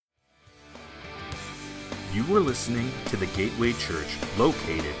You are listening to the Gateway Church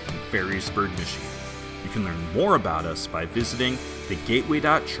located in Ferrysburg, Michigan. You can learn more about us by visiting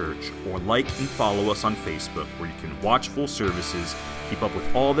thegateway.church or like and follow us on Facebook, where you can watch full services, keep up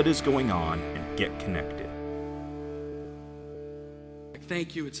with all that is going on, and get connected.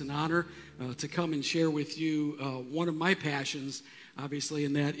 Thank you. It's an honor to come and share with you one of my passions, obviously,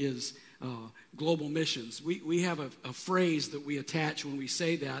 and that is global missions. We have a phrase that we attach when we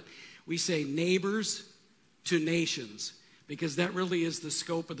say that. We say neighbors to nations, because that really is the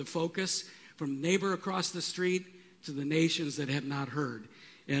scope of the focus, from neighbor across the street to the nations that have not heard.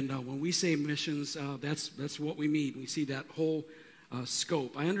 And when we say missions, that's what we mean. We see that whole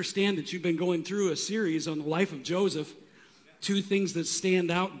scope. I understand that you've been going through a series on the life of Joseph. Two things that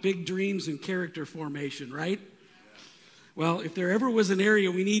stand out: big dreams and character formation, right? Well, if there ever was an area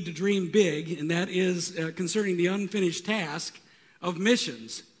we need to dream big, and that is concerning the unfinished task of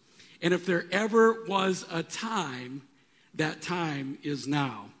missions. And if there ever was a time, that time is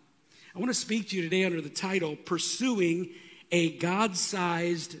now. I want to speak to you today under the title, Pursuing a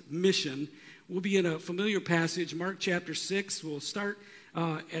God-Sized Mission. We'll be in a familiar passage, Mark chapter 6. We'll start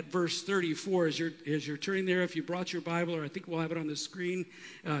at verse 34 as you're turning there. If you brought your Bible, or I think we'll have it on the screen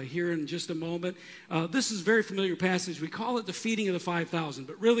here in just a moment. This is a very familiar passage. We call it the feeding of the 5,000.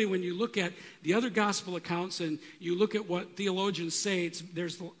 But really, when you look at the other gospel accounts and you look at what theologians say,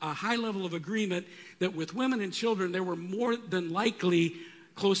 there's a high level of agreement that with women and children, there were more than likely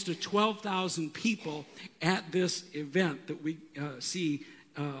close to 12,000 people at this event that we see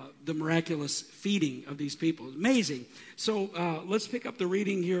the miraculous feeding of these people. Amazing. So let's pick up the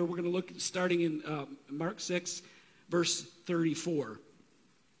reading here. We're going to look starting in Mark 6, verse 34.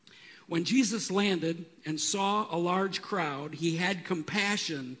 When Jesus landed and saw a large crowd, he had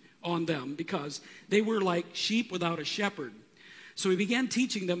compassion on them because they were like sheep without a shepherd. So he began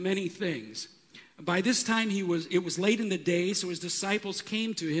teaching them many things. By this time it was late in the day, so his disciples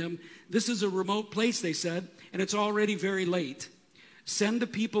came to him. This is a remote place, they said, and it's already very late. Send the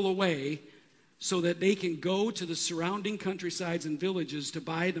people away so that they can go to the surrounding countrysides and villages to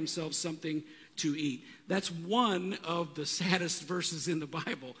buy themselves something to eat. That's one of the saddest verses in the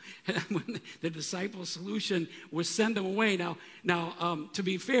Bible. When the disciples' solution was send them away. Now, to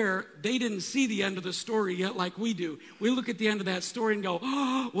be fair, they didn't see the end of the story yet like we do. We look at the end of that story and go,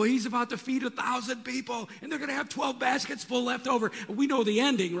 oh, well, he's about to feed 1,000 people, and they're going to have 12 baskets full left over. We know the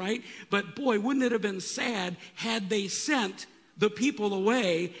ending, right? But boy, wouldn't it have been sad had they sent the people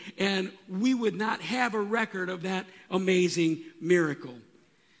away, and we would not have a record of that amazing miracle.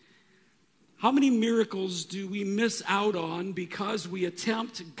 How many miracles do we miss out on because we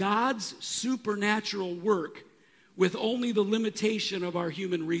attempt God's supernatural work with only the limitation of our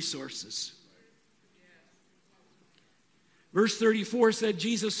human resources? Verse 34 said,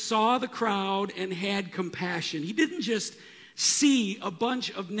 Jesus saw the crowd and had compassion. He didn't just see a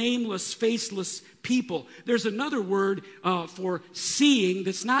bunch of nameless, faceless people. There's another word for seeing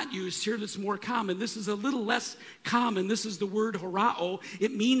that's not used here that's more common. This is a little less common. This is the word horao.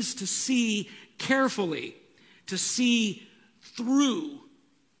 It means to see carefully, to see through,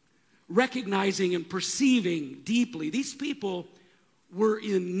 recognizing and perceiving deeply. These people were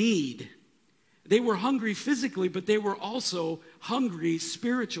in need. They were hungry physically, but they were also hungry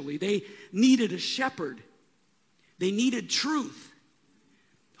spiritually. They needed a shepherd. They needed truth,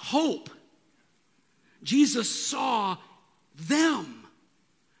 hope. Jesus saw them,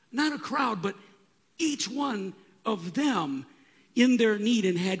 not a crowd, but each one of them in their need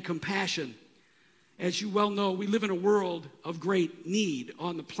and had compassion. As you well know, we live in a world of great need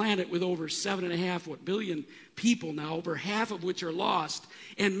on the planet with over 7.5 billion people now, over half of which are lost.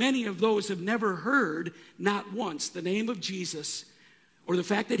 And many of those have never heard, not once, the name of Jesus or the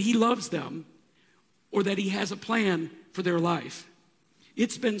fact that he loves them, or that he has a plan for their life.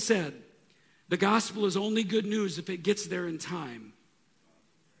 It's been said, the gospel is only good news if it gets there in time.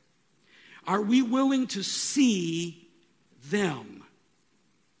 Are we willing to see them,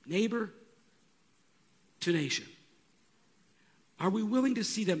 neighbor to nation? Are we willing to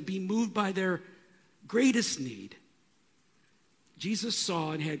see them, be moved by their greatest need? Jesus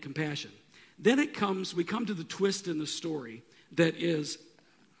saw and had compassion. Then we come to the twist in the story that is,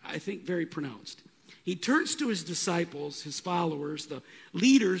 I think, very pronounced. He turns to his disciples, his followers, the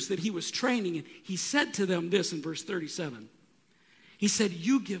leaders that he was training, and he said to them this in verse 37. He said,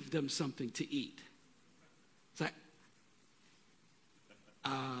 you give them something to eat. It's like,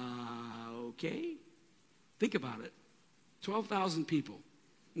 okay. Think about it. 12,000 people.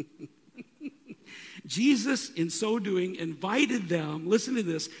 Jesus, in so doing, invited them, listen to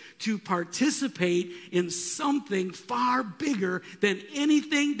this, to participate in something far bigger than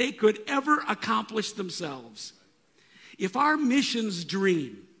anything they could ever accomplish themselves. If our missions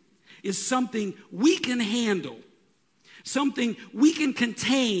dream is something we can handle, something we can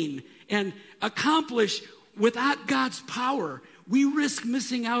contain and accomplish without God's power, we risk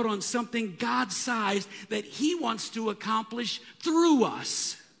missing out on something God-sized that he wants to accomplish through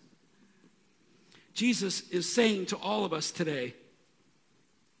us. Jesus is saying to all of us today,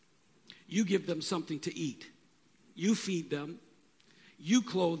 you give them something to eat. You feed them. You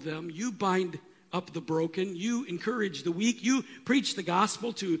clothe them. You bind up the broken. You encourage the weak. You preach the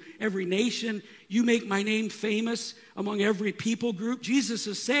gospel to every nation. You make my name famous among every people group. Jesus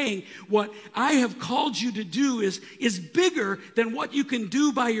is saying, what I have called you to do is bigger than what you can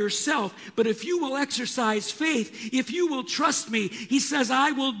do by yourself. But if you will exercise faith, if you will trust me, he says,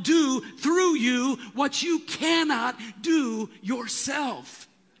 I will do through you what you cannot do yourself.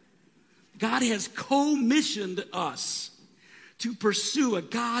 God has commissioned us to pursue a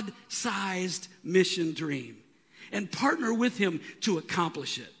God-sized mission dream and partner with him to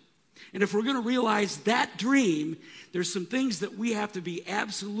accomplish it. And if we're going to realize that dream, there's some things that we have to be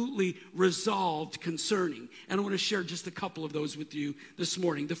absolutely resolved concerning. And I want to share just a couple of those with you this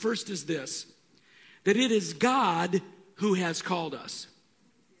morning. The first is this, that it is God who has called us.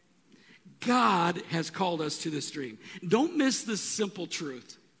 God has called us to this dream. Don't miss this simple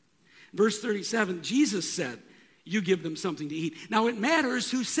truth. Verse 37, Jesus said, you give them something to eat. Now, it matters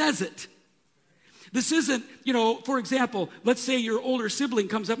who says it. This isn't, for example, let's say your older sibling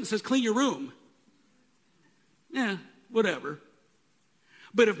comes up and says, clean your room. Yeah, whatever.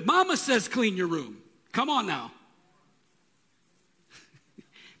 But if mama says clean your room, come on now.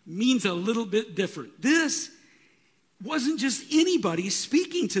 Means a little bit different. This wasn't just anybody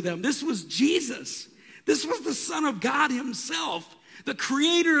speaking to them. This was Jesus. This was the Son of God himself, the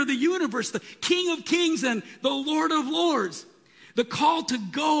creator of the universe, the King of kings and the Lord of lords. The call to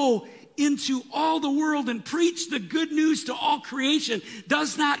go into all the world and preach the good news to all creation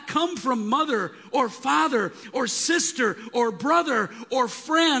does not come from mother or father or sister or brother or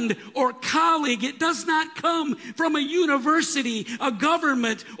friend or colleague. It does not come from a university, a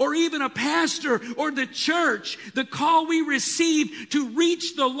government, or even a pastor or the church. The call we receive to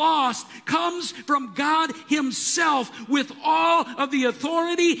reach the lost comes from God himself with all of the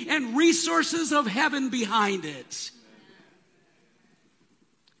authority and resources of heaven behind it.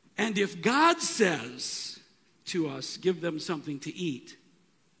 And if God says to us, give them something to eat,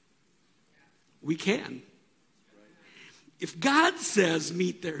 we can. If God says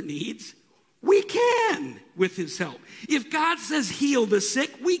meet their needs, we can with his help. If God says heal the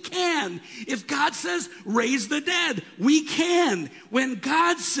sick, we can. If God says raise the dead, we can. When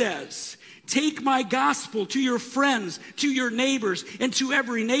God says take my gospel to your friends, to your neighbors, and to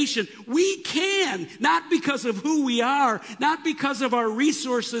every nation, we can. Not because of who we are, not because of our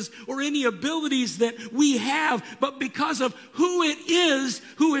resources or any abilities that we have, but because of who it is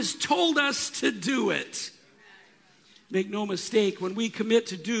who has told us to do it. Make no mistake, when we commit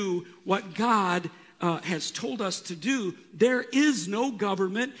to do what God has told us to do, there is no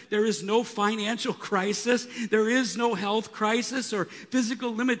government, there is no financial crisis, there is no health crisis or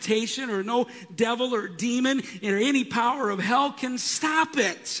physical limitation, or no devil or demon or any power of hell can stop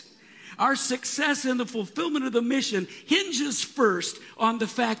it. Our success in the fulfillment of the mission hinges first on the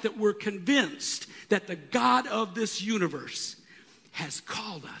fact that we're convinced that the God of this universe has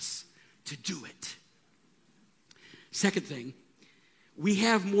called us to do it. Second thing, we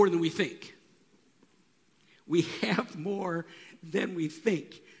have more than we think. We have more than we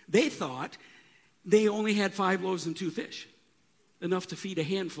think. They thought they only had 5 loaves and 2 fish, enough to feed a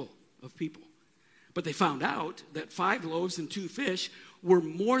handful of people. But they found out that 5 loaves and 2 fish were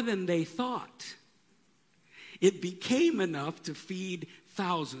more than they thought. It became enough to feed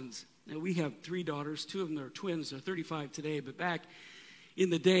thousands. Now, we have 3 daughters. 2 of them are twins. They're 35 today. But back in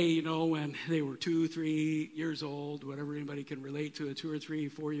the day, when they were 2, 3 years old, whatever anybody can relate to, a 2 or 3,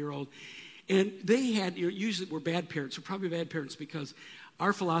 4-year-old, and they had, usually were bad parents. We're probably bad parents because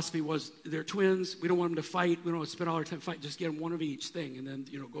our philosophy was they're twins. We don't want them to fight. We don't want to spend all our time fighting. Just get them one of each thing and then,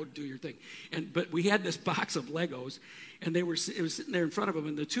 go do your thing. But we had this box of Legos, and it was sitting there in front of them,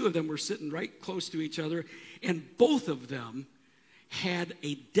 and the 2 of them were sitting right close to each other, and both of them had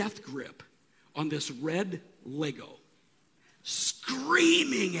a death grip on this red Lego,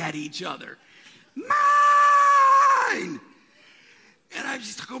 screaming at each other, mine! And I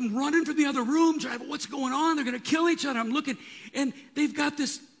just come running from the other room, driving, what's going on? They're going to kill each other. I'm looking, and they've got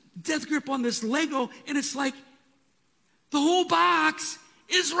this death grip on this Lego, and it's like the whole box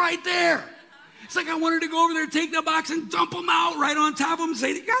is right there. It's like I wanted to go over there, take the box, and dump them out right on top of them and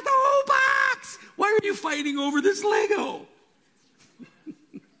say, you got the whole box. Why are you fighting over this Lego?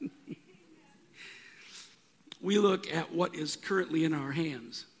 We look at what is currently in our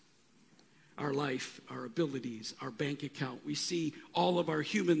hands. Our life, our abilities, our bank account. We see all of our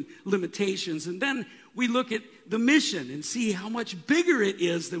human limitations. And then we look at the mission and see how much bigger it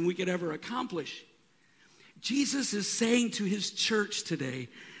is than we could ever accomplish. Jesus is saying to his church today,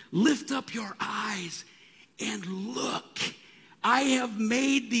 lift up your eyes and look. I have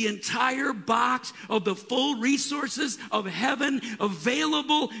made the entire box of the full resources of heaven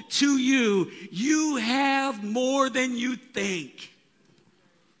available to you. You have more than you think.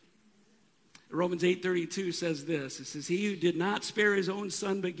 Romans 8:32 says this. It says, he who did not spare his own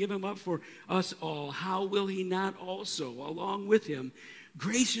son but give him up for us all, how will he not also, along with him,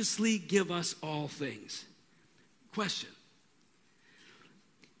 graciously give us all things? Question.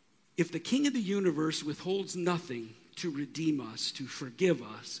 If the King of the universe withholds nothing to redeem us, to forgive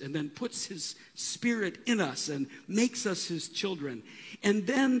us, and then puts his spirit in us and makes us his children, and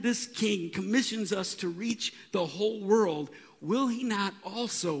then this king commissions us to reach the whole world, will he not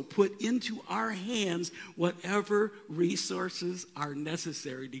also put into our hands whatever resources are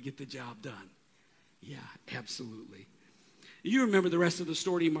necessary to get the job done? Yeah, absolutely. You remember the rest of the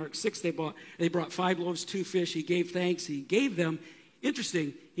story in Mark 6. They brought 5 loaves, 2 fish. He gave thanks. He gave them.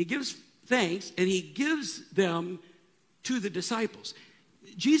 Interesting. He gives thanks and he gives them to the disciples.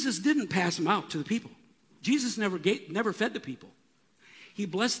 Jesus didn't pass them out to the people. Jesus never fed the people. He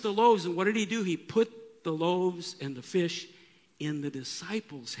blessed the loaves, and what did he do? He put the loaves and the fish in the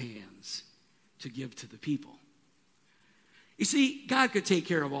disciples' hands to give to the people. You see, God could take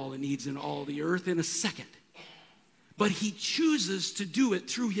care of all the needs in all the earth in a second. But he chooses to do it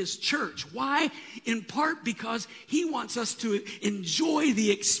through his church. Why? In part because he wants us to enjoy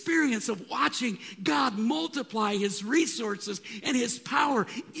the experience of watching God multiply his resources and his power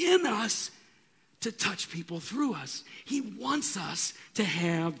in us to touch people through us. He wants us to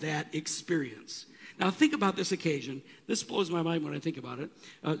have that experience. Now think about this occasion. This blows my mind when I think about it.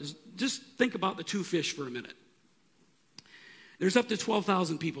 Just think about the 2 fish for a minute. There's up to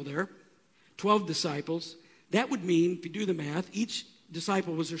 12,000 people there, 12 disciples. That would mean, if you do the math, each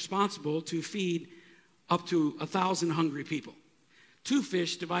disciple was responsible to feed up to 1,000 hungry people. 2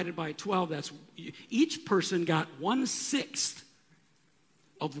 fish divided by 12, that's each person got 1/6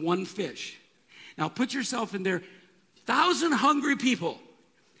 of 1 fish. Now put yourself in there, 1,000 hungry people.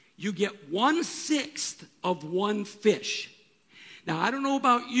 You get 1/6 of 1 fish. Now, I don't know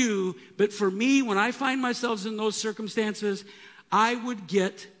about you, but for me, when I find myself in those circumstances, I would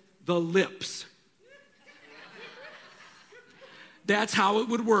get the lips. That's how it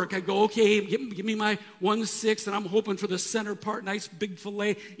would work. I go, okay, give me my 1/6, and I'm hoping for the center part, nice big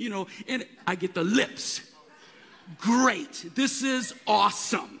fillet, and I get the lips. Great. This is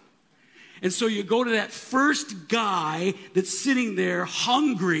awesome. And so you go to that first guy that's sitting there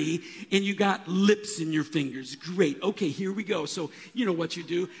hungry, and you got lips in your fingers. Great. Okay, here we go. So you know what you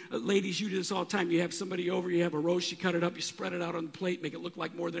do. Ladies, you do this all the time. You have somebody over, you have a roast, you cut it up, you spread it out on the plate, make it look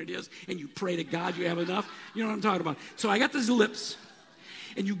like more than it is, and you pray to God you have enough. You know what I'm talking about. So I got these lips,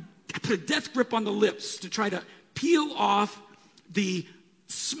 and you put a death grip on the lips to try to peel off the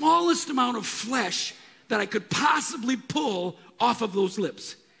smallest amount of flesh that I could possibly pull off of those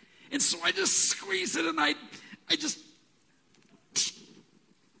lips. And so I just squeeze it, and I just,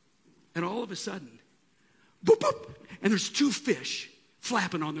 and all of a sudden, boop, boop, and there's 2 fish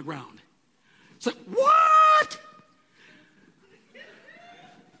flapping on the ground. It's like, what?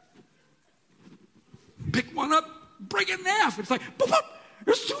 Pick one up, break it in half. It's like, boop, boop,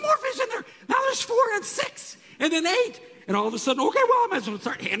 there's 2 more fish in there. Now there's 4 and 6 and then 8. And all of a sudden, okay, well, I might as well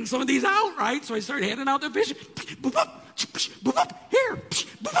start handing some of these out, right? So I started handing out the fish. Boop, boop, boop, boop, here. Boop,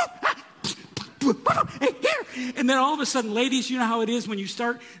 boop, boop, boop, hey, here. And then all of a sudden, ladies, you know how it is when you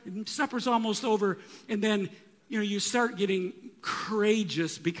start, supper's almost over, and then, you start getting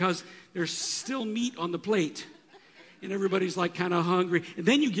courageous because there's still meat on the plate. And everybody's like kind of hungry. And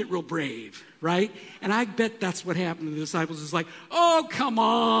then you get real brave, right? And I bet that's what happened to the disciples. It's like, oh, come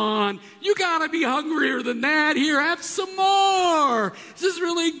on. You got to be hungrier than that. Here, have some more. This is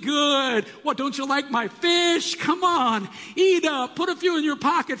really good. What, don't you like my fish? Come on. Eat up. Put a few in your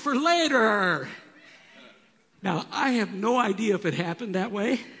pocket for later. Now, I have no idea if it happened that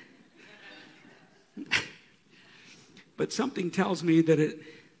way. But something tells me that it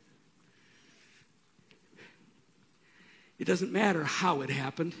doesn't matter how it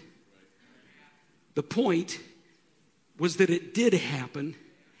happened. The point was that it did happen,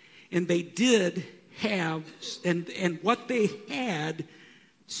 and they did have, and what they had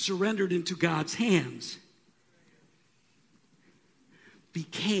surrendered into God's hands,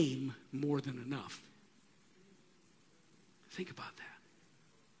 became more than enough. Think about that.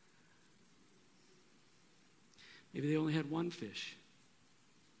 Maybe they only had one fish.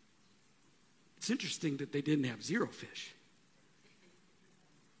 It's interesting that they didn't have 0 fish,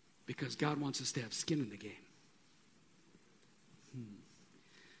 because God wants us to have skin in the game.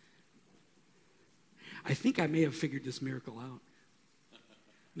 I think I may have figured this miracle out.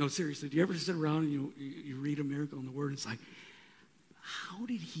 No, seriously, do you ever sit around and you read a miracle in the Word, and it's like, how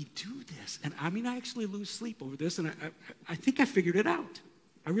did he do this? And I mean, I actually lose sleep over this, and I think I figured it out.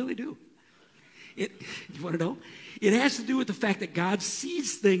 I really do. You want to know? It has to do with the fact that God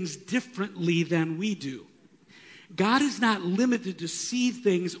sees things differently than we do. God is not limited to see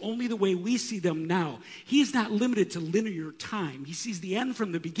things only the way we see them now. He is not limited to linear time. He sees the end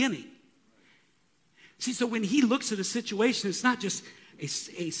from the beginning. See, so when he looks at a situation, it's not just a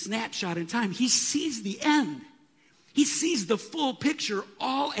snapshot in time. He sees the end. He sees the full picture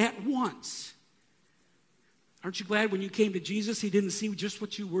all at once. Aren't you glad when you came to Jesus, he didn't see just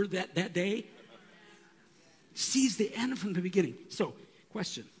what you were that day? Sees the end from the beginning. So,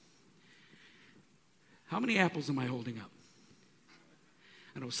 question. How many apples am I holding up?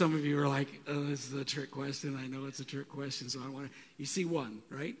 I know some of you are like, oh, this is a trick question. I know it's a trick question, so I want to. You see one,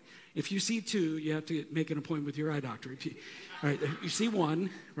 right? If you see 2, you have to make an appointment with your eye doctor. All right, you see 1,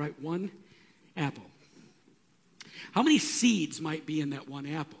 right? 1 apple. How many seeds might be in that 1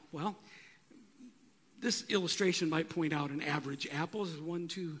 apple? Well, this illustration might point out an average apple. There's 1,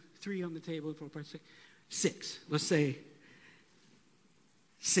 2, 3 on the table, 4, 5, 6. 6. Let's say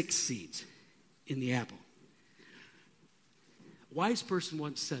 6 seeds in the apple. A wise person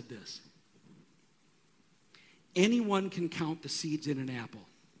once said this: anyone can count the seeds in an apple,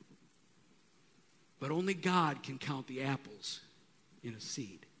 but only God can count the apples in a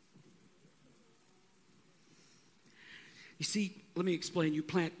seed. You see, let me explain. You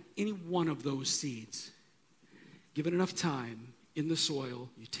plant any one of those seeds, given enough time in the soil,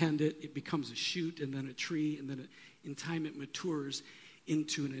 you tend it, it becomes a shoot and then a tree, and then in time it matures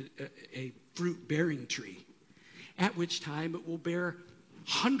into a fruit-bearing tree, at which time it will bear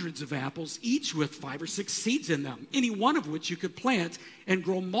hundreds of apples, each with 5 or 6 seeds in them, any one of which you could plant and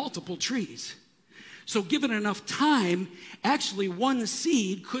grow multiple trees. So given enough time, actually one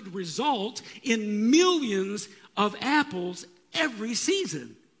seed could result in millions of apples every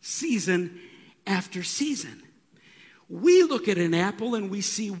season, season after season. We look at an apple and we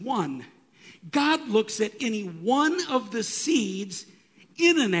see 1. God looks at any one of the seeds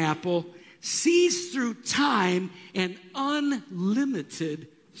in an apple, sees through time an unlimited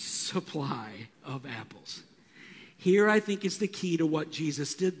supply of apples. Here, I think, is the key to what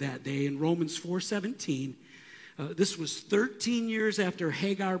Jesus did that day. In Romans 4:17, this was 13 years after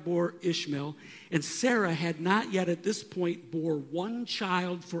Hagar bore Ishmael, and Sarah had not yet at this point bore one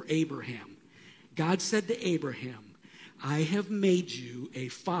child for Abraham. God said to Abraham, I have made you a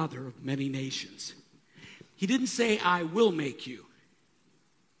father of many nations. He didn't say, I will make you.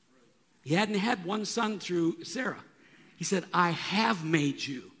 He hadn't had one son through Sarah. He said, I have made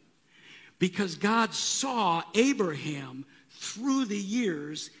you. Because God saw Abraham through the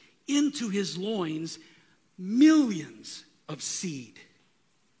years into his loins millions of seed.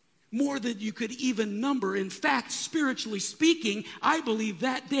 More than you could even number. In fact, spiritually speaking, I believe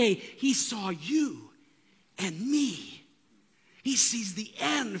that day he saw you and me. He sees the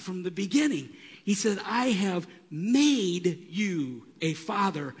end from the beginning. He said, I have made you a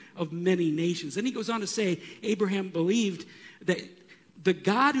father of many nations. And he goes on to say, Abraham believed that the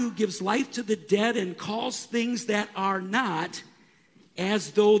God who gives life to the dead and calls things that are not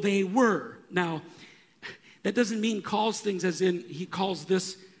as though they were. Now, that doesn't mean calls things as in he calls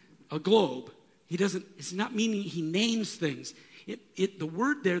this a globe. It's not meaning he names things. The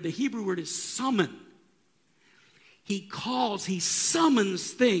word there, the Hebrew word is summon. He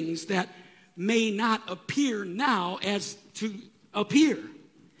summons things that may not appear now as to appear.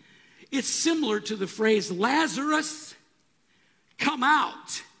 It's similar to the phrase, Lazarus, come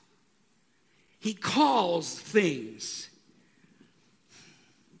out. He calls things.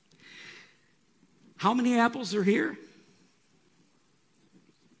 How many apples are here?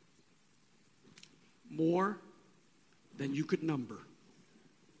 More than you could number.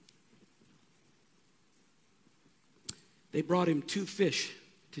 They brought him 2 fish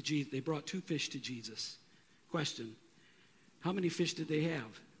to Jesus. They brought 2 fish to Jesus. Question, how many fish did they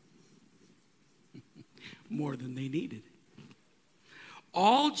have? More than they needed.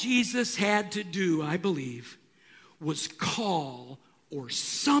 All Jesus had to do, I believe, was call or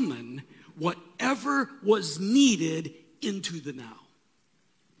summon whatever was needed into the now.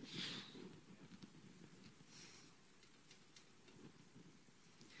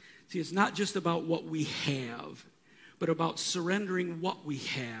 See, it's not just about what we have, but about surrendering what we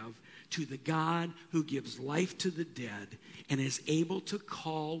have to the God who gives life to the dead and is able to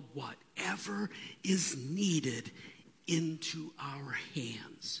call whatever is needed into our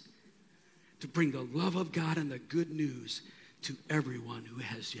hands to bring the love of God and the good news to everyone who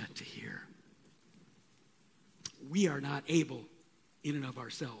has yet to hear. We are not able in and of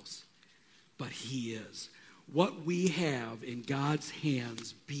ourselves, but he is. What we have in God's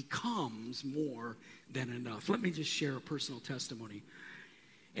hands becomes more than enough. Let me just share a personal testimony.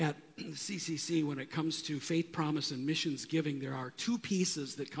 At CCC, when it comes to faith, promise, and missions giving, there are two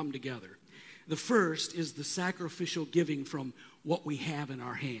pieces that come together. The first is the sacrificial giving from what we have in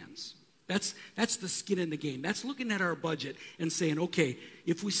our hands. That's the skin in the game. That's looking at our budget and saying, okay,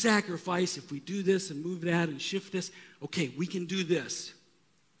 if we sacrifice, if we do this and move that and shift this, okay, we can do this.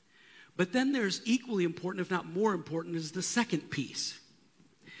 But then there's equally important, if not more important, is the second piece.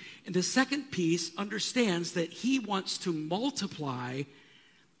 And the second piece understands that he wants to multiply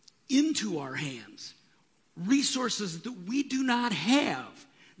into our hands resources that we do not have,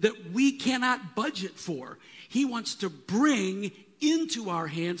 that we cannot budget for. He wants to bring into our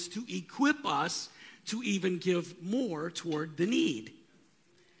hands to equip us to even give more toward the need.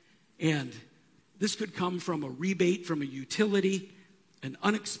 And this could come from a rebate from a utility, an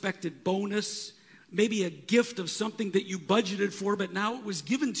unexpected bonus, maybe a gift of something that you budgeted for, but now it was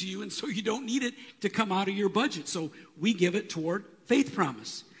given to you, and so you don't need it to come out of your budget. So we give it toward Faith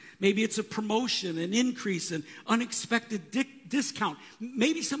Promise. Maybe it's a promotion, an increase, an unexpected discount.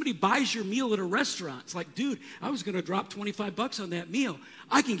 Maybe somebody buys your meal at a restaurant. It's like, dude, I was going to drop $25 on that meal.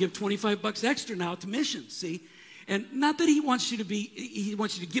 I can give $25 extra now to missions, see? And not that he wants you to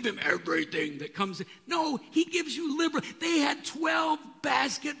give him everything that comes in. No, he gives you liberal. They had 12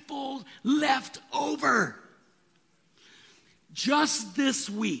 basketfuls left over. Just this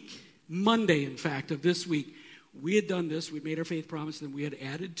week, Monday, in fact, of this week, we had done this. We made our faith promise, and we had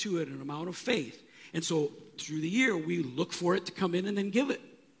added to it an amount of faith. And so through the year, we look for it to come in and then give it.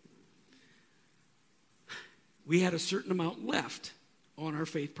 We had a certain amount left on our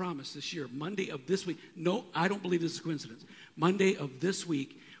faith promise this year. Monday of this week, no, I don't believe this is a coincidence. Monday of this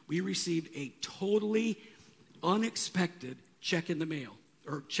week, we received a totally unexpected check in the mail,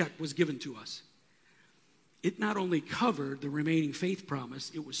 or check was given to us. It not only covered the remaining faith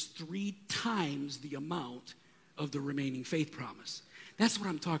promise, it was 3 times the amount of the remaining faith promise. That's what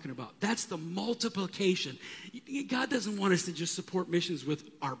I'm talking about. That's the multiplication. God doesn't want us to just support missions with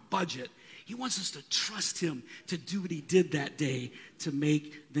our budget. He wants us to trust him to do what he did that day to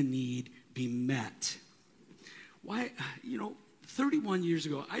make the need be met. Why, 31 years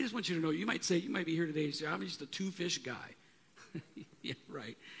ago, I just want you to know, you might be here today and say, I'm just a 2-fish guy. Yeah,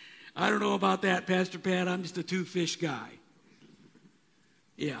 right. I don't know about that, Pastor Pat. I'm just a 2-fish guy.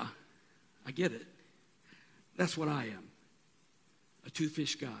 Yeah, I get it. That's what I am. A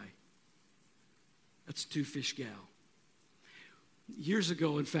 2-fish guy. That's a 2-fish gal. Years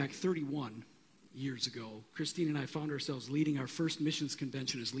ago, in fact, 31 years ago, Christine and I found ourselves leading our first missions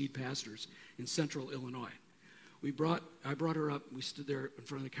convention as lead pastors in central Illinois. I brought her up. We stood there in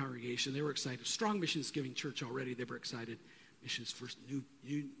front of the congregation. They were excited. Strong missions giving church already. They were excited. Missions first,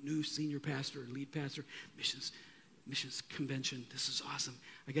 new senior pastor, lead pastor, missions convention. This is awesome.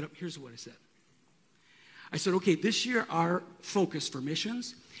 I get up. Here's what I said. I said, okay, this year our focus for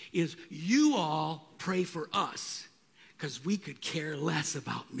missions is you all pray for us because we could care less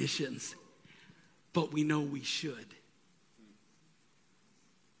about missions, but we know we should.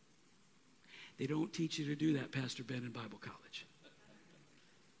 They don't teach you to do that, Pastor Ben, in Bible college.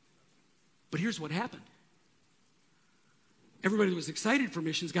 But here's what happened. Everybody that was excited for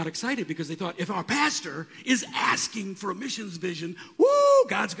missions got excited because they thought, if our pastor is asking for a missions vision, woo,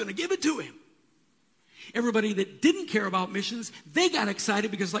 God's going to give it to him. Everybody that didn't care about missions, they got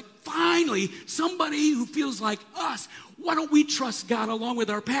excited because, finally, somebody who feels like us, why don't we trust God along with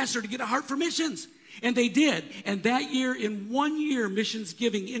our pastor to get a heart for missions? And they did. And that year, in 1 year, missions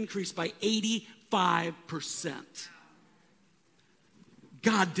giving increased by 85%.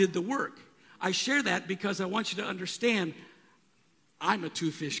 God did the work. I share that because I want you to understand I'm a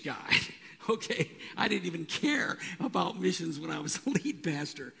 2-fish guy. Okay? I didn't even care about missions when I was a lead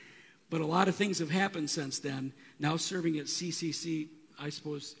pastor. But a lot of things have happened since then. Now serving at CCC, I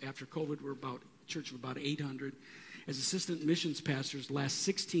suppose after COVID, we're about a church of about 800. As assistant missions pastors, the last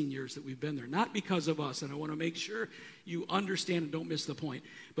 16 years that we've been there. Not because of us, and I want to make sure you understand and don't miss the point.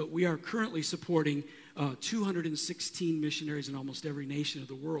 But we are currently supporting 216 missionaries in almost every nation of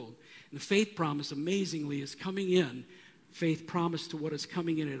the world. And the faith promise, amazingly, is coming in. Faith promise to what is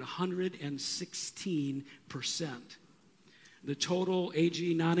coming in at 116%. The total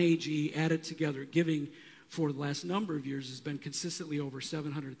AG, non-AG, added together, giving for the last number of years has been consistently over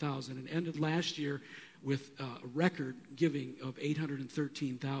 700,000 and ended last year with a record giving of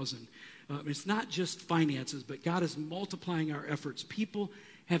 813,000. It's not just finances, but God is multiplying our efforts. People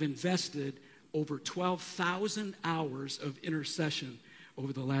have invested over 12,000 hours of intercession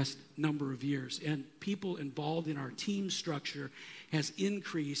over the last number of years. And people involved in our team structure has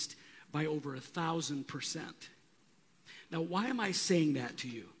increased by over 1,000%. Now, why am I saying that to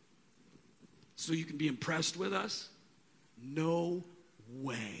you? So you can be impressed with us? No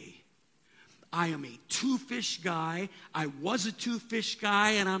way. I am a two-fish guy. I was a two-fish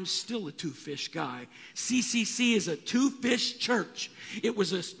guy, and I'm still a two-fish guy. CCC is a two-fish church. It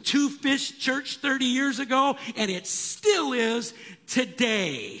was a two-fish church 30 years ago, and it still is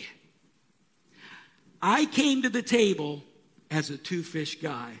today. I came to the table as a two-fish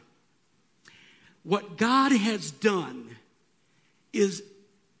guy. What God has done is,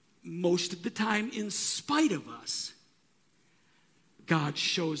 most of the time, in spite of us, God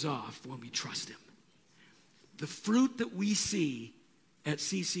shows off when we trust him. The fruit that we see at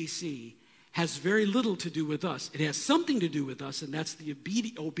CCC has very little to do with us. It has something to do with us, and that's the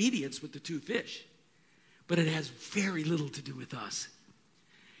obedience with the two fish. But it has very little to do with us.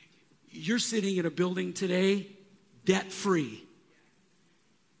 You're sitting in a building today, debt-free.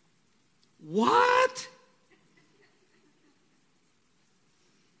 What?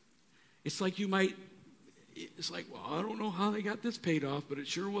 It's like well, I don't know how they got this paid off, but it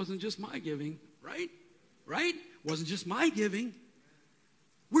sure wasn't just my giving, right? Right? Wasn't just my giving.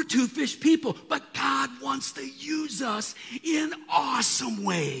 We're two-fish people, but God wants to use us in awesome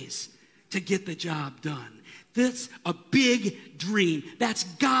ways to get the job done. That's a big dream. That's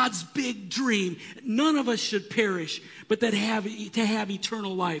God's big dream. None of us should perish, but to have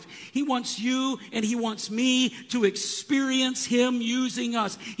eternal life. He wants you and he wants me to experience him using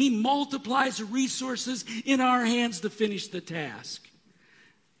us. He multiplies the resources in our hands to finish the task.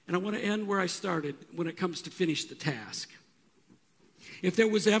 And I want to end where I started when it comes to finish the task. If there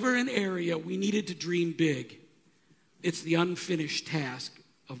was ever an area we needed to dream big, it's the unfinished task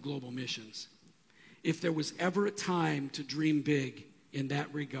of global missions. If there was ever a time to dream big in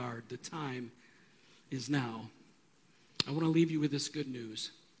that regard, the time is now. I want to leave you with this good news.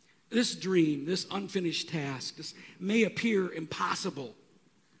 This dream, this unfinished task, this may appear impossible,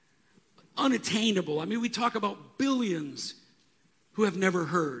 unattainable. I mean, we talk about billions who have never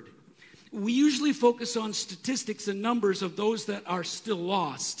heard. We usually focus on statistics and numbers of those that are still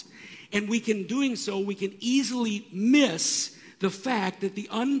lost. And doing so, we can easily miss the fact that the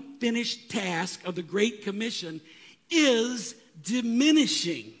unfinished task of the Great Commission is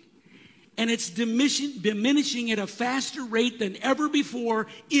diminishing. And it's diminishing at a faster rate than ever before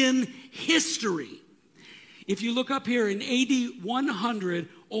in history. If you look up here in AD 100,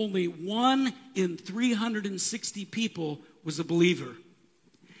 only 1 in 360 people was a believer.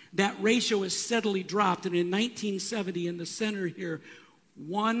 That ratio has steadily dropped, and in 1970, in the center here,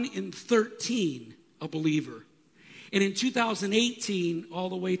 1 in 13 a believer. And in 2018, all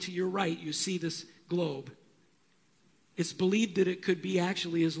the way to your right, you see this globe. It's believed that it could be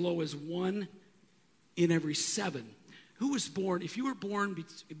actually as low as 1 in every 7. Who was born, if you were born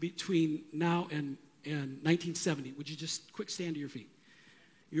between now and 1970, would you just quick stand to your feet?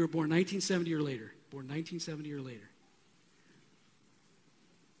 You were born 1970 or later. Born 1970 or later.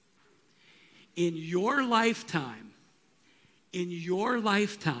 In your lifetime,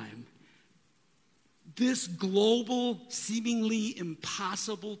 this global, seemingly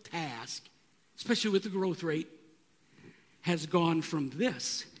impossible task, especially with the growth rate, has gone from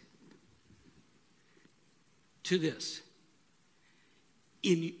this to this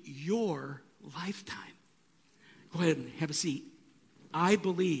in your lifetime. Go ahead and have a seat. I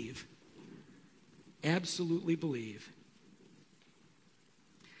believe, absolutely believe,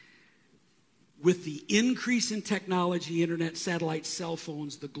 with the increase in technology, internet, satellite, cell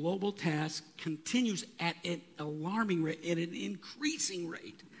phones, the global task continues at an alarming rate, at an increasing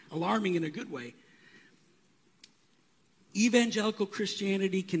rate, alarming in a good way. Evangelical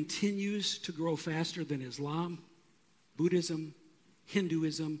Christianity continues to grow faster than Islam, Buddhism,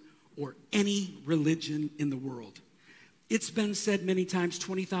 Hinduism, or any religion in the world. It's been said many times,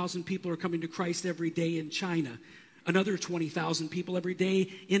 20,000 people are coming to Christ every day in China. Another 20,000 people every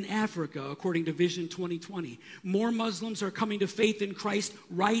day in Africa, according to Vision 2020. More Muslims are coming to faith in Christ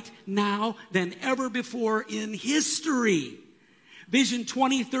right now than ever before in history. Vision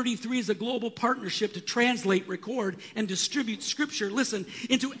 2033 is a global partnership to translate, record, and distribute Scripture, listen,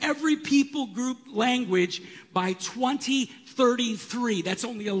 into every people group language by 2033. That's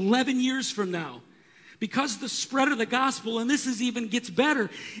only 11 years from now. Because the spread of the gospel, and this even gets better,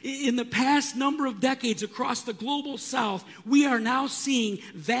 in the past number of decades across the global south, we are now seeing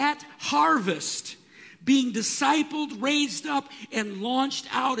that harvest being discipled, raised up, and launched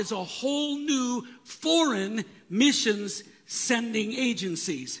out as a whole new foreign missions sending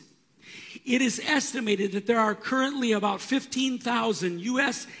agencies. It is estimated that there are currently about 15,000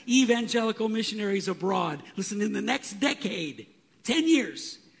 U.S. evangelical missionaries abroad. Listen, in the next decade, 10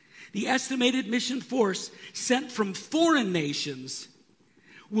 years, the estimated mission force sent from foreign nations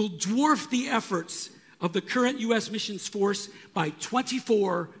will dwarf the efforts of the current U.S. missions force by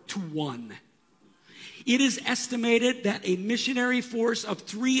 24-1. It is estimated that a missionary force of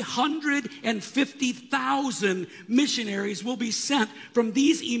 350,000 missionaries will be sent from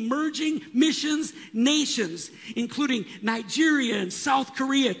these emerging missions nations, including Nigeria and South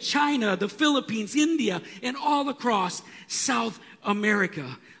Korea, China, the Philippines, India, and all across South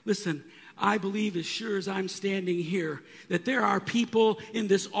America. Listen, I believe as sure as I'm standing here that there are people in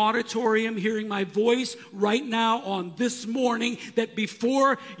this auditorium hearing my voice right now on this morning that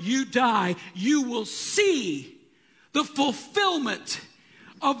before you die, you will see the fulfillment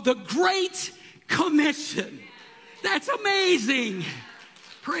of the Great Commission. That's amazing.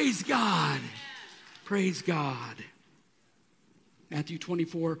 Praise God. Praise God. Matthew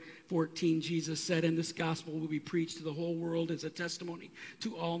 24:14, Jesus said, and this gospel will be preached to the whole world as a testimony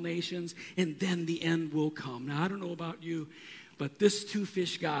to all nations, and then the end will come. Now, I don't know about you, but this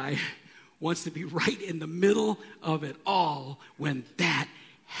two-fish guy wants to be right in the middle of it all when that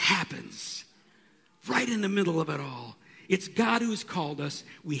happens. Right in the middle of it all. It's God who's called us.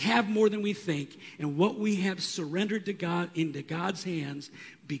 We have more than we think, and what we have surrendered to God into God's hands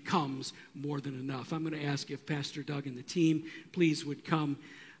becomes more than enough. I'm going to ask if Pastor Doug and the team, please, would come.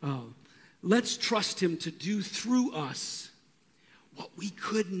 Let's trust him to do through us what we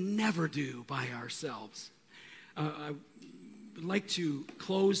could never do by ourselves. I would like to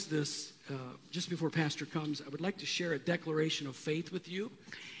close this just before Pastor comes. I would like to share a declaration of faith with you,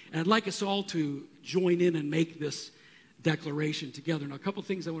 and I'd like us all to join in and make this declaration together. Now, a couple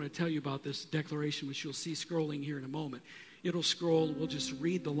things I want to tell you about this declaration, which you'll see scrolling here in a moment. It'll scroll. We'll just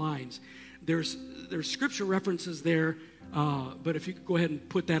read the lines. There's scripture references there, but if you could go ahead and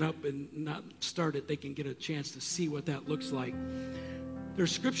put that up and not start it, they can get a chance to see what that looks like.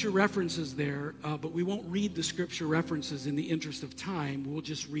 There's scripture references there, but we won't read the scripture references in the interest of time. We'll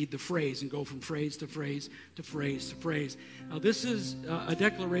just read the phrase and go from phrase to phrase to phrase to phrase. Now, this is a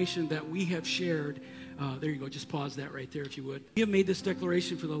declaration that we have shared. There you go. Just pause that right there if you would. We have made this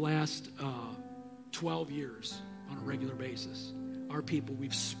declaration for the last 12 years on a regular basis. Our people,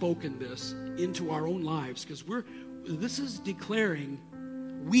 we've spoken this into our own lives because this is declaring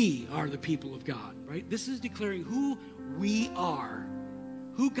we are the people of God, right? This is declaring who we are,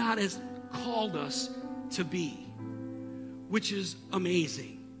 who God has called us to be, which is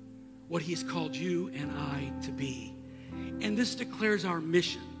amazing, what he's called you and I to be. And this declares our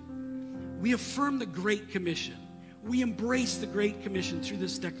mission. We affirm the Great Commission. We embrace the Great Commission through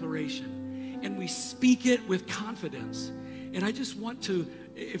this declaration, and we speak it with confidence. And I just want to,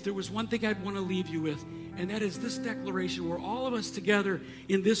 if there was one thing I'd want to leave you with, and that is this declaration where all of us together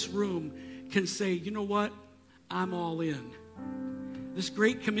in this room can say, you know what? I'm all in. This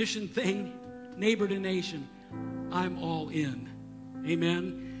Great Commission thing, neighbor to nation, I'm all in.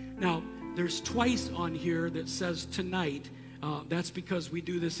 Amen? Now, there's twice on here that says tonight. That's because we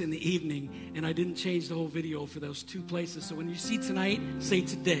do this in the evening, and I didn't change the whole video for those two places. So when you see tonight, say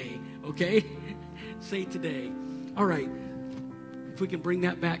today, okay? Say today. All right. If we can bring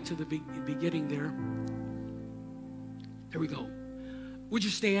that back to the beginning there. There we go. Would you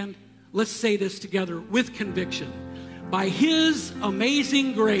stand? Let's say this together with conviction. By his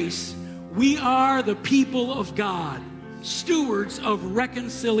amazing grace, we are the people of God, stewards of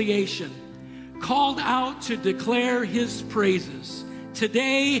reconciliation, called out to declare his praises.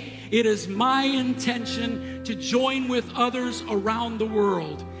 Today, it is my intention to join with others around the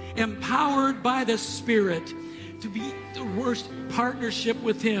world, empowered by the Spirit, to be the worst partnership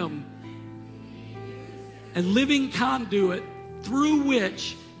with him, a living conduit through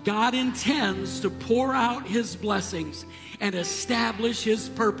which God intends to pour out his blessings and establish his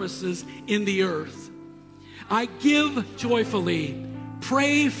purposes in the earth. I give joyfully,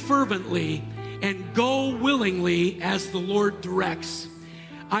 pray fervently, and go willingly as the Lord directs.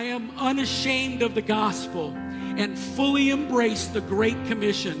 I am unashamed of the gospel and fully embrace the Great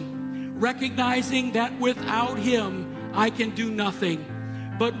Commission, recognizing that without him I can do nothing,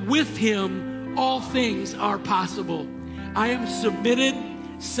 but with him all things are possible. I am submitted,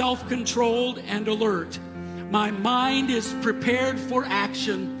 self-controlled, and alert. My mind is prepared for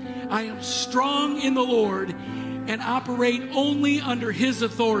action. I am strong in the Lord and operate only under His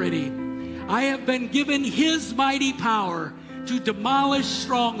authority. I have been given His mighty power to demolish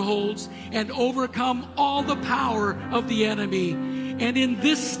strongholds and overcome all the power of the enemy. And in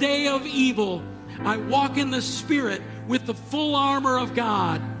this day of evil, I walk in the Spirit with the full armor of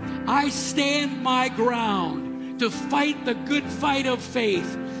God. I stand my ground to fight the good fight of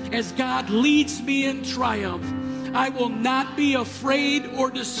faith as God leads me in triumph. I will not be afraid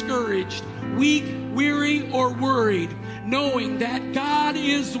or discouraged, weak, weary, or worried, knowing that God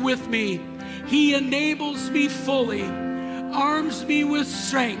is with me. He enables me fully, arms me with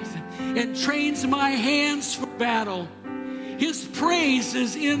strength, and trains my hands for battle. His praise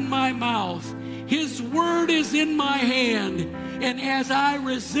is in my mouth. His word is in my hand. And as I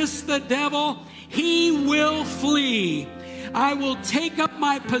resist the devil, he will flee. I will take up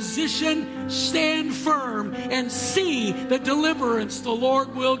my position, stand firm, and see the deliverance the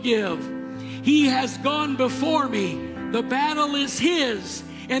Lord will give. He has gone before me. The battle is His,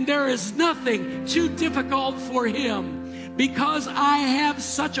 and there is nothing too difficult for Him. Because I have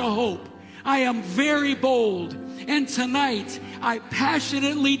such a hope, I am very bold. And tonight, I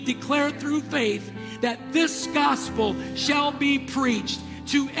passionately declare through faith that this gospel shall be preached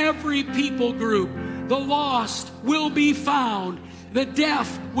to every people group. The lost will be found. The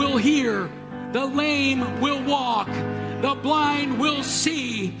deaf will hear. The lame will walk. The blind will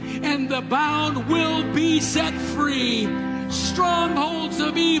see. And the bound will be set free. Strongholds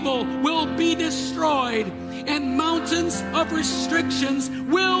of evil will be destroyed. And mountains of restrictions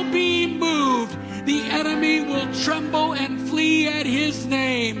will be moved. The enemy will tremble and flee at His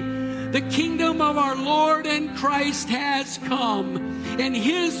name. The kingdom of our Lord and Christ has come, and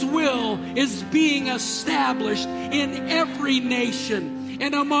His will is being established in every nation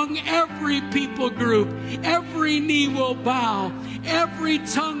and among every people group. Every knee will bow, every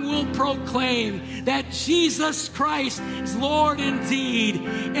tongue will proclaim that Jesus Christ is Lord indeed,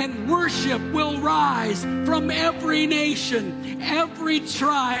 and worship will rise from every nation, every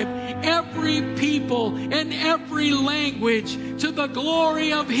tribe, every people, and every language to the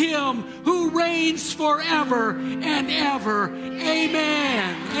glory of Him who reigns forever and ever.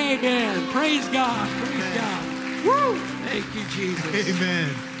 Amen. Amen. Praise God. Praise God. Woo! Thank you, Jesus. Amen.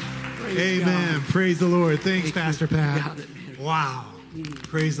 Praise Amen. God. Praise the Lord. Thanks, Thank you. Pastor Pat. Got it, man. Wow.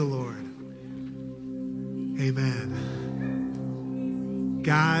 Praise the Lord. Amen.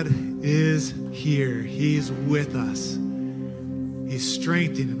 God is here. He's with us. He's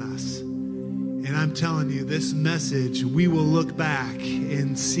strengthening us. And I'm telling you, this message, we will look back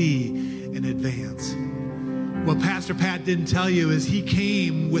and see in advance. What Pastor Pat didn't tell you is he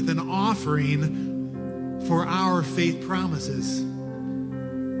came with an offering for our faith promises.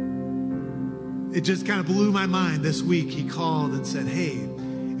 It just kind of blew my mind this week. He called and said, hey,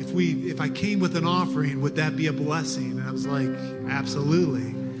 if I came with an offering, would that be a blessing? And I was like,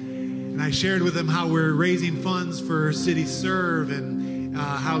 absolutely. And I shared with him how we're raising funds for City Serve and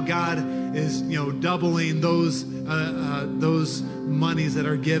how God is, doubling those monies that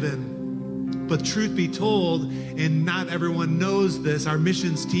are given. But truth be told, and not everyone knows this, our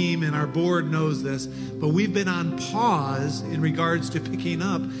missions team and our board knows this, but we've been on pause in regards to picking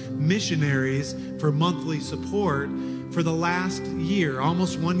up missionaries for monthly support for the last year,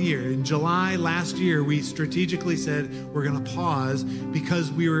 almost 1 year. In July last year, we strategically said we're going to pause because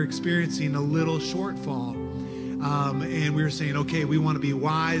we were experiencing a little shortfall. And we were saying, okay, we want to be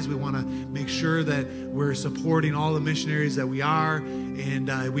wise. We want to make sure that we're supporting all the missionaries that we are.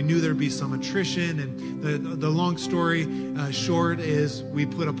 And we knew there'd be some attrition. And the long story short is we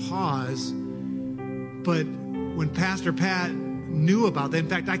put a pause. But when Pastor Pat knew about that, in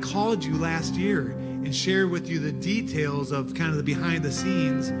fact, I called you last year and shared with you the details of kind of the behind the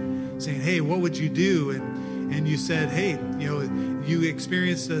scenes, saying, hey, what would you do? And you said, hey, you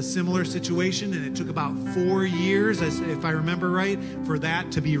experienced a similar situation, and it took about 4 years, if I remember right, for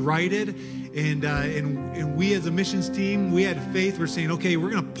that to be righted. And we as a missions team, we had faith. We're saying, okay, we're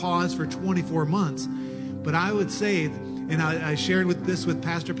going to pause for 24 months. But I would say, and I shared this with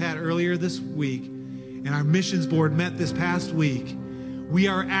Pastor Pat earlier this week, and our missions board met this past week, we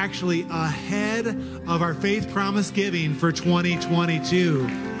are actually ahead of our faith promise giving for 2022.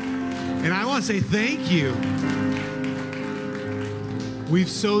 And I want to say thank you. We've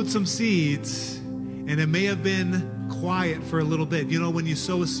sowed some seeds, and it may have been quiet for a little bit. When you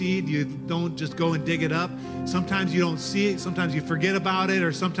sow a seed, you don't just go and dig it up. Sometimes you don't see it. Sometimes you forget about it,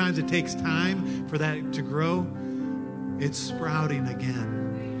 or sometimes it takes time for that to grow. It's sprouting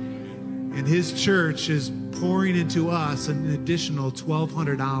again. And His church is pouring into us an additional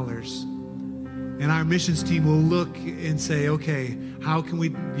 $1,200. And our missions team will look and say, okay, how can we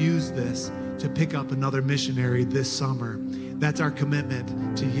use this to pick up another missionary this summer? That's our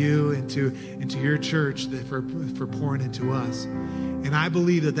commitment to you and to your church for pouring into us. And I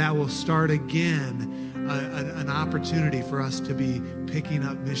believe that will start again an opportunity for us to be picking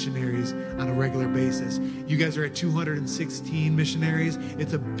up missionaries on a regular basis. You guys are at 216 missionaries.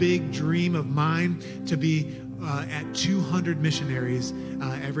 It's a big dream of mine to be at 200 missionaries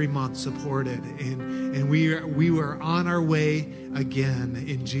every month supported. And we are on our way again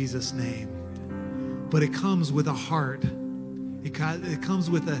in Jesus' name. But it comes with a heart. It comes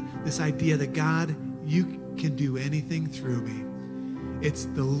with this idea that God, you can do anything through me. It's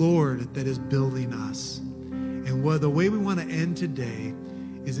the Lord that is building us. And the way we want to end today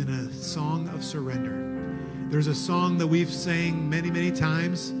is in a song of surrender. There's a song that we've sang many, many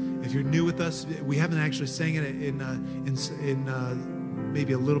times. If you're new with us, we haven't actually sang it in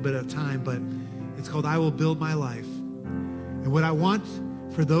maybe a little bit of time, but it's called I Will Build My Life. And what I want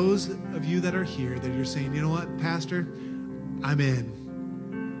for those of you that are here, that you're saying, you know what, Pastor, I'm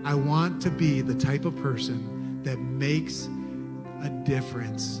in. I want to be the type of person that makes a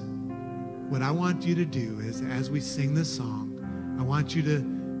difference. What I want you to do is, as we sing this song, I want you to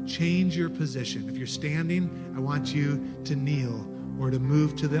change your position. If you're standing, I want you to kneel or to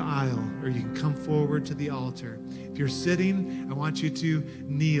move to the aisle, or you can come forward to the altar. If you're sitting, I want you to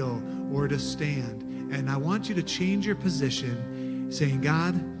kneel or to stand. And I want you to change your position, saying,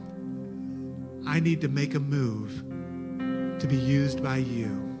 God, I need to make a move to be used by you.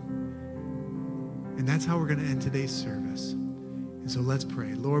 And that's how we're going to end today's service. And so let's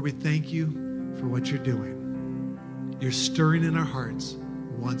pray. Lord, we thank you for what you're doing. You're stirring in our hearts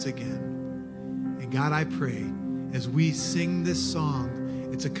once again. And God, I pray, as we sing this song,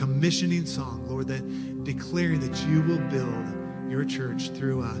 it's a commissioning song, Lord, that declaring that you will build your church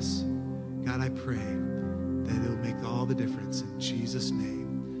through us. God, I pray that it'll make all the difference. In Jesus'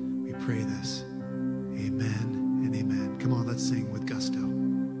 name, we pray this. Amen and amen. Come on, let's sing with gusto.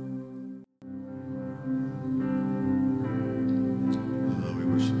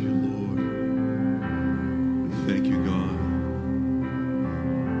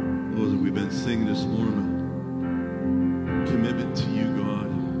 Sing this morning, commitment to you, God.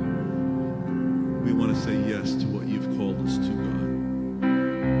 We want to say yes to what you've called us to, God.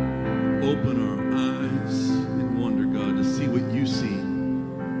 Open our eyes and wonder, God, to see what you see,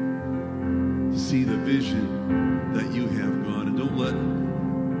 to see the vision that you have, God. And don't let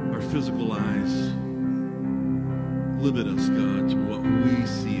our physical eyes limit us, God, to what we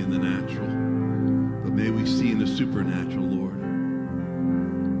see in the natural, but may we see in the supernatural, Lord.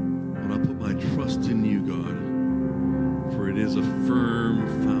 I trust in you, God, for it is a firm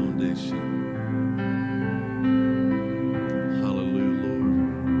foundation. Hallelujah,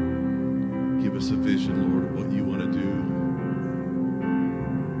 Lord. Give us a vision, Lord, of what you want to do.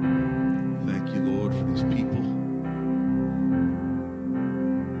 Thank you, Lord, for these people.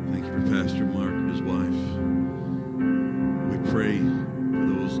 Thank you for Pastor Mark and his wife. We pray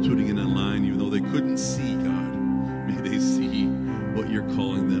for those tuning in online, even though they couldn't see, God. May they see what you're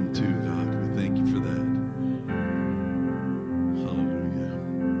calling them to, God. Thank you for that. Hallelujah.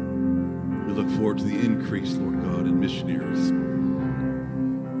 We look forward to the increase, Lord God, in missionaries.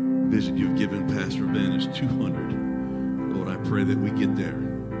 Vision you've given Pastor Ben is 200. Lord, I pray that we get there.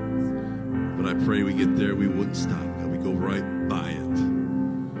 But I pray we get there, we wouldn't stop, that we go right by it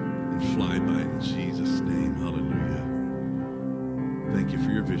and fly by it in Jesus' name. Hallelujah. Thank you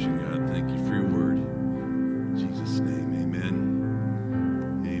for your vision, God. Thank you for your word. In Jesus' name, amen.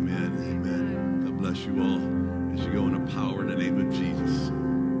 Amen. Amen. God bless you all as you go in the power in the name of Jesus.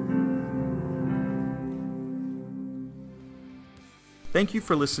 Thank you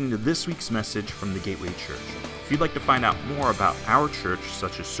for listening to this week's message from the Gateway Church. If you'd like to find out more about our church,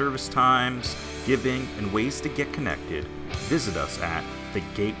 such as service times, giving, and ways to get connected, visit us at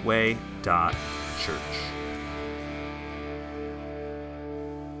thegateway.church.